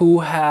who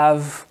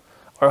have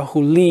or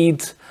who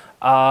lead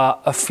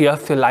a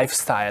filthy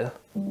lifestyle,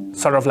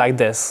 sort of like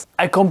this.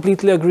 I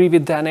completely agree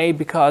with Danae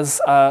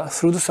because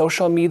through the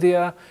social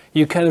media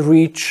you can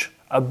reach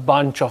a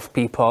bunch of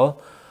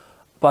people,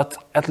 but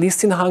at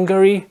least in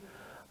Hungary,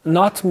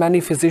 not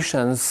many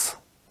physicians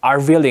are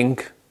willing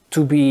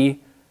to be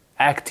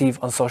active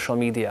on social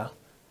media.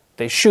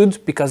 They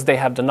should, because they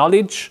have the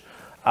knowledge,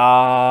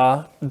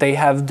 they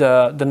have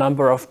the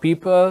number of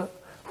people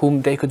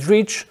whom they could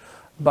reach,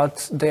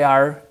 but they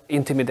are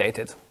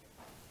intimidated.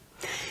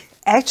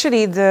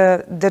 Actually,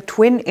 the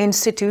twin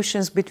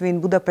institutions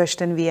between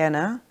Budapest and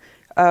Vienna,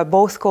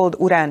 both called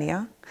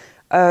Urania,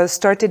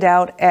 started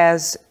out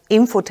as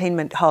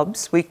infotainment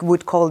hubs, we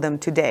would call them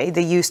today.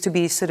 They used to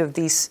be sort of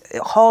these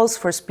halls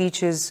for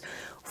speeches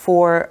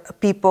for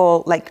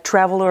people like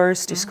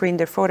travelers to screen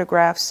their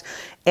photographs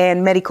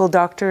and medical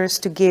doctors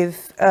to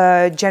give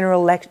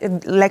general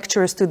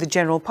lectures to the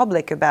general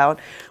public about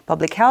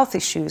public health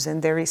issues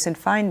and their recent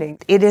findings.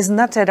 It is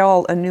not at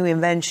all a new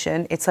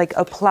invention. It's like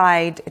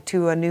applied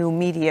to a new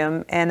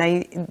medium,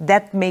 and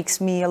that makes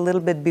me a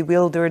little bit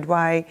bewildered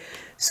why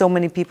so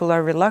many people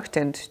are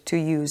reluctant to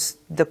use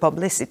the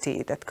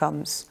publicity that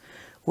comes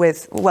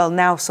with, well,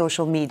 now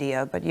social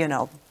media, but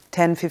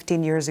 10,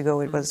 15 years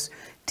ago it was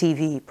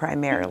TV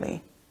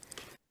primarily.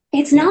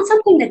 It's not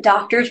something that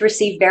doctors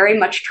receive very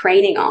much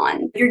training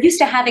on. You're used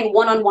to having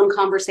one-on-one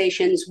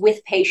conversations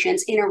with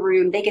patients in a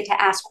room. They get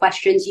to ask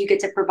questions, you get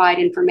to provide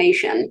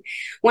information.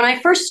 When I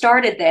first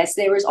started this,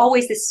 there was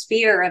always this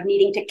fear of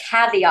needing to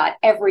caveat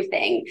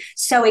everything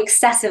so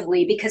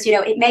excessively because,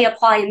 it may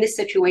apply in this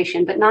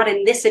situation, but not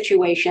in this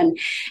situation.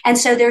 And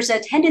so there's a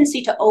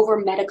tendency to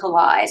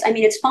over-medicalize. I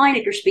mean, it's fine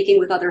if you're speaking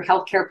with other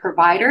healthcare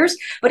providers,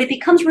 but it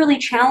becomes really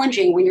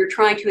challenging when you're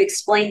trying to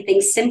explain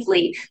things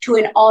simply to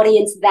an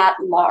audience that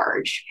large.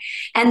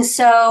 And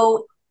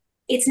so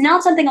it's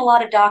not something a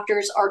lot of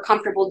doctors are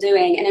comfortable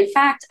doing. And in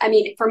fact,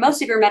 for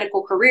most of your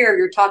medical career,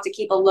 you're taught to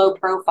keep a low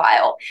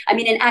profile.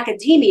 In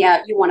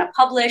academia, you want to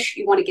publish,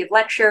 you want to give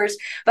lectures,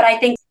 but I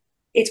think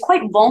it's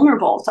quite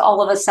vulnerable to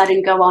all of a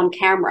sudden go on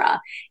camera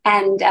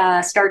and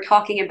start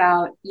talking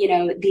about,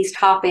 these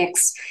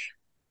topics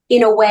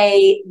in a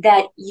way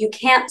that you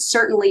can't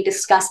certainly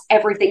discuss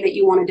everything that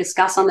you want to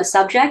discuss on the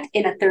subject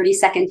in a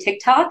 30-second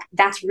TikTok.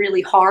 That's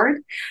really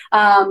hard.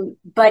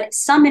 But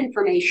some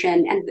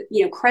information and,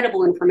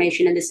 credible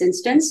information in this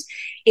instance,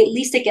 at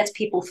least it gets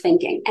people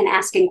thinking and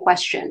asking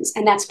questions.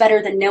 And that's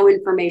better than no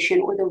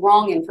information or the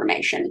wrong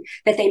information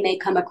that they may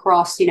come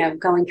across,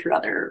 going through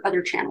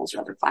other channels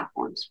or other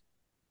platforms.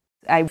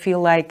 I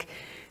feel like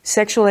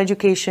sexual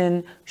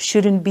education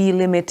shouldn't be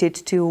limited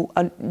to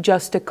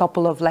just a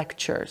couple of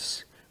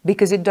lectures,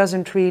 because it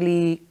doesn't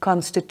really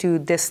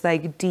constitute this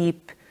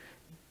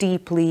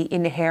deeply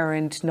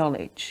inherent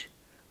knowledge,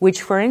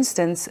 which, for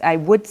instance, I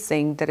would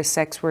think that a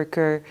sex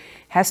worker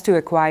has to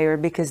acquire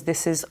because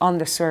this is on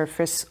the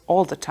surface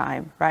all the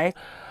time, right?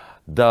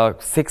 The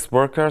sex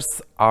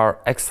workers are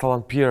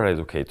excellent peer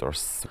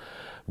educators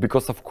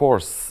because, of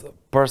course, a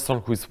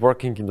person who is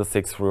working in the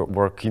sex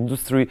work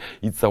industry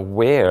is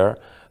aware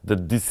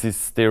that this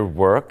is their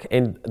work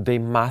and they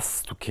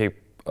must keep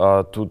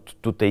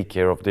to take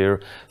care of their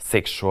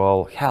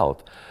sexual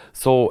health.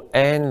 So,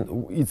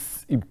 and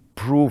it's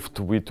proved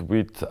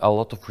with a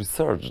lot of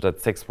research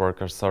that sex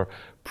workers are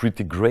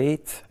pretty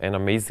great and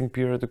amazing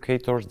peer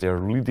educators. They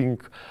are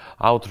leading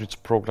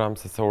outreach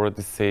programs, as I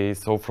already say.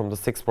 So from the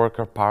sex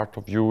worker part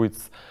of view,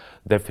 it's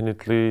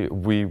definitely,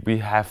 we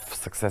have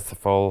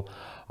successful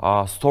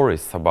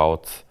stories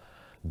about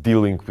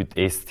dealing with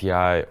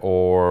STI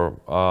or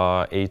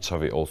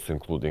HIV also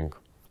including.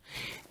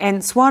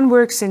 And SWAN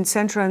works in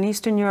Central and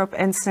Eastern Europe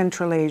and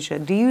Central Asia.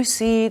 Do you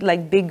see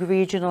big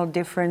regional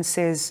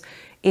differences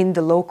in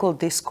the local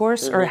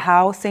discourse or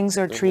how things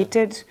are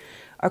treated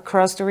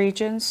across the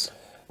regions?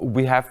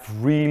 We have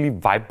really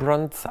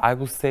vibrant, I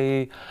would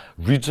say,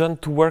 region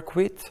to work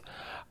with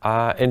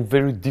and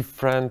very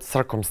different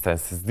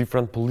circumstances,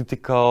 different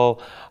political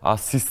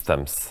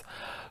systems.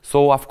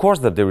 So of course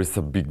that there is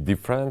a big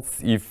difference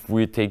if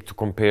we take to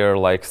compare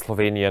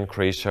Slovenia and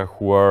Croatia,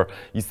 who are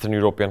Eastern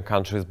European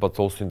countries, but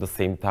also in the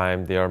same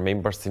time they are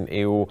members in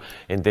EU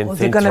and then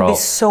they're going to be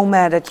so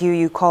mad at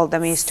you call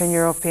them Eastern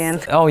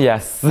European. Oh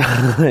yes,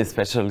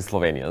 especially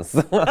Slovenians.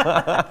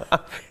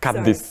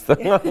 Cut this.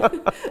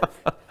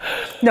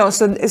 No,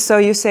 so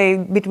you say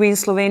between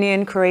Slovenia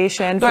and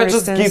Croatia, and for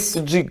instance...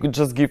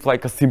 just give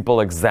a simple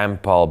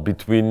example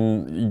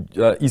between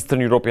Eastern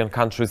European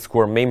countries who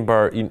are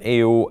member in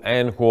EU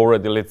and who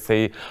already, let's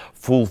say,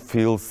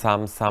 fulfill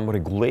some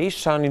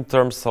regulation in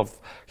terms of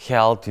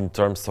health, in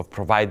terms of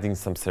providing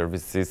some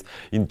services,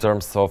 in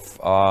terms of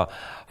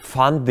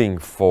funding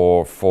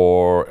for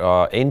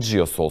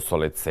NGOs also,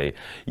 let's say.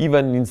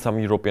 Even in some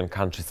European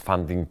countries,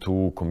 funding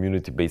to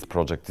community-based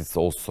projects is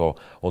also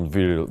on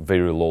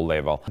very low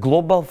level.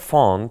 Global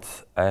Fund,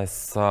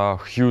 as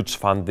huge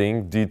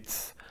funding, did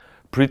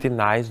pretty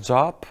nice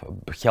job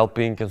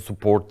helping and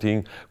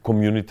supporting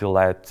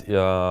community-led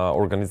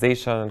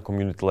organization and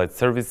community-led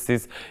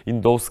services in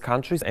those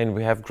countries, and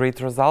we have great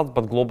results,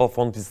 but Global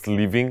Fund is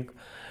leaving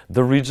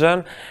the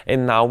region,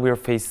 and now we are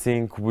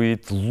facing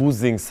with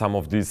losing some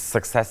of these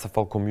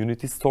successful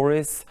community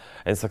stories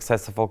and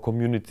successful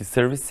community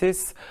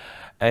services.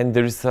 And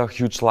there is a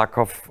huge lack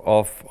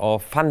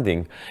of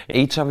funding.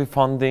 HIV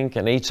funding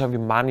and HIV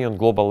money on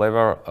global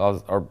level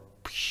are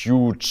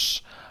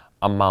huge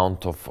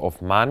amount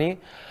of money.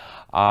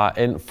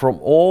 And from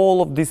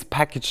all of this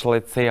package,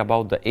 let's say,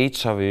 about the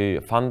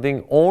HIV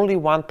funding, only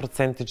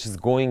 1% is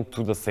going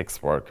to the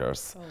sex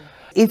workers.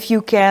 If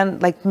you can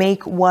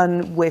make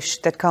one wish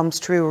that comes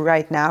true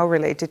right now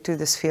related to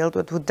this field,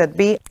 what would that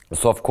be?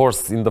 So of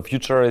course, in the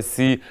future, I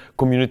see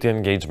community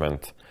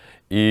engagement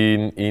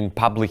in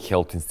public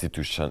health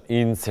institution,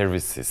 in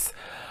services,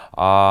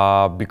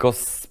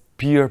 because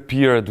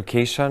peer-peer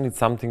education is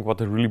something what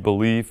I really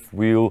believe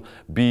will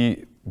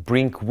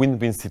bring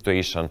win-win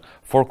situation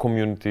for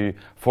community,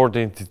 for the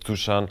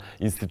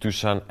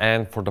institution,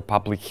 and for the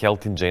public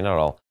health in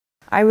general.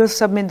 I will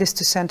submit this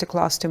to Santa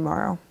Claus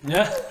tomorrow.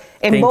 Yeah.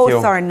 In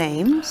both our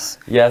names.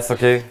 Yes,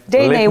 okay.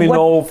 Danae, let me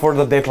know for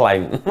the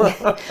deadline.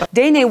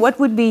 Danae, what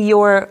would be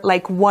your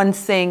one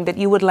thing that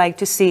you would like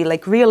to see,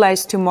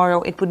 realize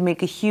tomorrow it would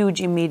make a huge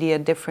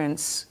immediate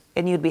difference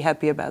and you'd be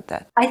happy about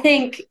that? I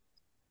think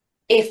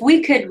if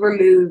we could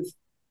remove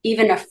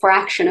even a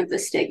fraction of the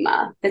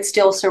stigma that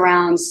still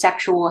surrounds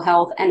sexual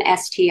health and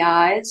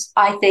STIs,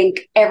 I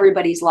think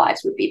everybody's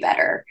lives would be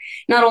better.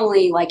 Not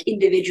only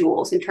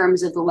individuals in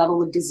terms of the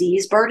level of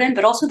disease burden,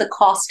 but also the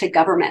cost to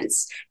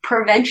governments.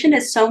 Prevention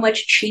is so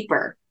much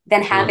cheaper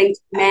than having to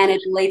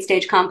manage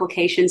late-stage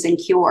complications and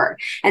cure.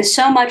 And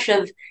so much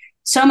of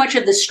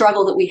the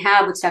struggle that we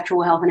have with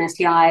sexual health and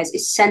STIs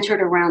is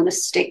centered around the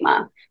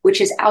stigma,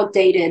 which is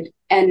outdated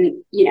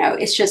and,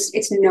 it's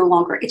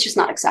just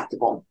not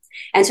acceptable.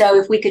 And so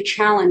if we could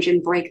challenge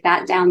and break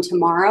that down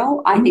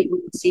tomorrow, I think we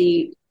would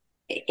see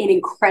an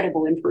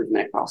incredible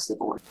improvement across the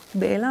board.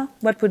 Béla,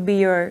 what would be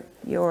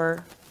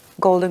your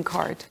golden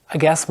card? I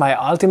guess my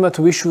ultimate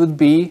wish would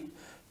be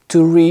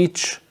to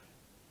reach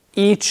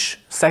each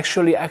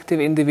sexually active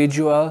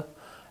individual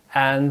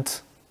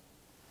and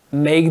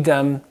make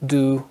them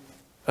do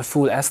a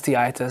full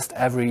STI test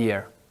every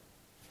year.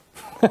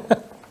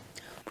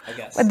 I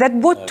guess. But that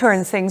would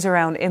turn things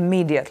around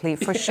immediately,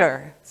 for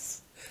sure.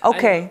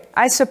 Okay,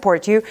 I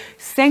support you.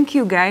 Thank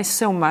you guys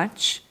so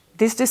much.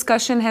 This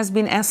discussion has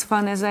been as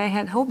fun as I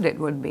had hoped it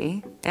would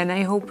be. And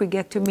I hope we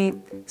get to meet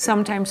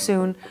sometime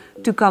soon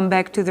to come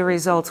back to the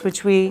results,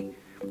 which we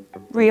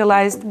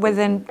realized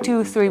within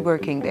 2-3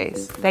 working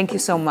days. Thank you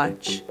so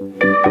much.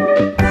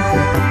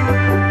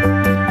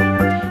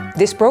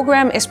 This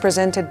program is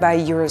presented by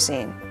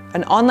Eurozine,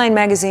 an online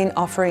magazine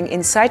offering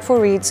insightful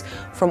reads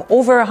from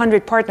over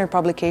 100 partner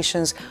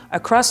publications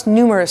across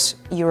numerous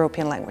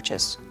European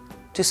languages.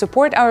 To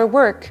support our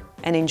work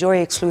and enjoy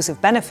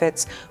exclusive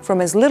benefits from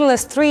as little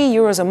as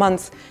 €3 a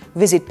month,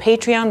 visit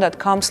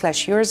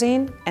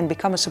patreon.com/Eurozine and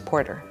become a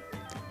supporter.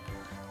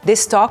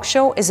 This talk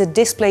show is a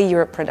Display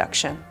Europe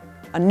production,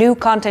 a new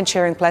content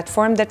sharing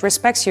platform that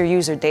respects your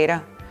user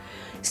data.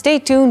 Stay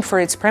tuned for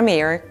its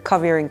premiere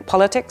covering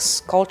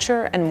politics,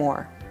 culture, and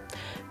more.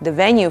 The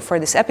venue for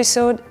this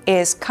episode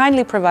is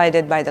kindly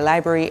provided by the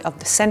Library of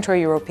the Central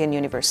European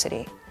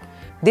University.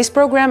 This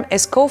program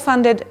is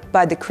co-funded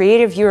by the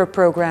Creative Europe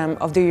program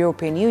of the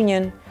European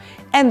Union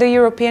and the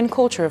European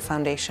Cultural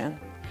Foundation.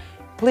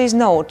 Please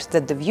note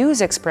that the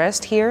views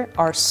expressed here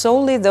are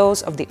solely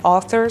those of the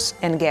authors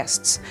and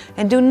guests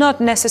and do not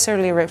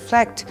necessarily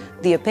reflect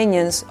the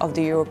opinions of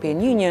the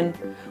European Union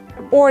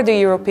or the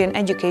European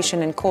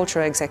Education and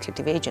Culture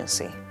Executive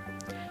Agency.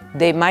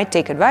 They might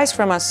take advice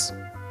from us,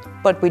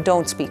 but we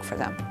don't speak for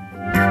them.